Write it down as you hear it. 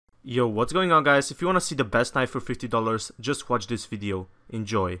Yo, what's going on, guys? If you want to see the best knife for $50, just watch this video.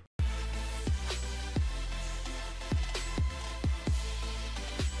 Enjoy.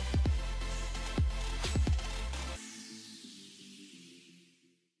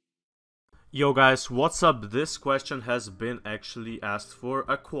 Yo guys, what's up? This question has been actually asked for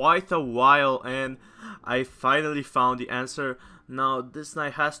quite a while and I finally found the answer. Now this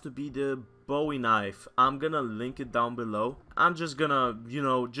knife has to be the Bowie knife. I'm gonna link it down below. I'm just gonna,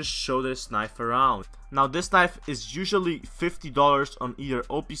 just show this knife around. Now this knife is usually $50 on either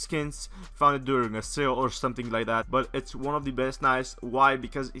OP skins, found it during a sale or something like that, but it's one of the best knives. Why?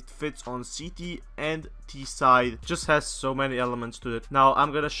 Because it fits on CT and T side, just has so many elements to it. Now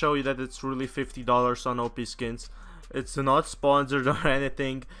I'm gonna show you that it's really $50 on OP skins. It's not sponsored or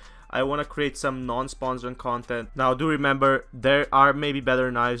anything. I want to create some non-sponsored content. Now do remember, there are maybe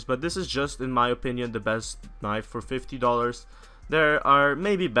better knives, but this is just, in my opinion, the best knife for $50. There are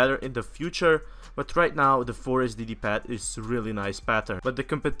maybe better in the future, but right now the 4SD Ddpat is really nice pattern. But the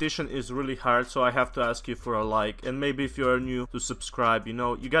competition is really hard, so I have to ask you for a like, and maybe if you are new, to subscribe.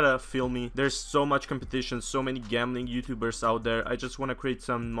 You gotta feel me. There's so much competition, so many gambling YouTubers out there. I just want to create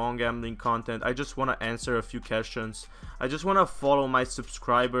some non-gambling content. I just want to answer a few questions. I just want to follow my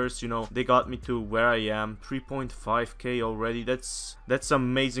subscribers. They got me to where I am, 3.5k already. That's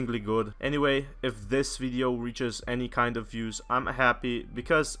amazingly good. Anyway, if this video reaches any kind of views, I'm happy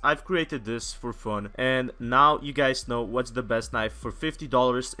because I've created this for fun, and now you guys know what's the best knife for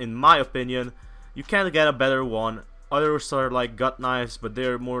 $50 in my opinion. You can't get a better one. Others are like gut knives, but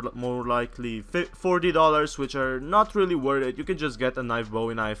they're more likely $40, which are not really worth it. You can just get a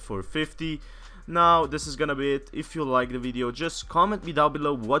Bowie knife for $50. Now this is gonna be it. If you like the video, just comment me down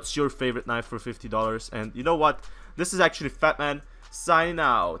below what's your favorite knife for $50. And you know what, this is actually FATMAN signing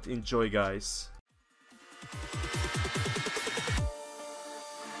out. Enjoy, guys.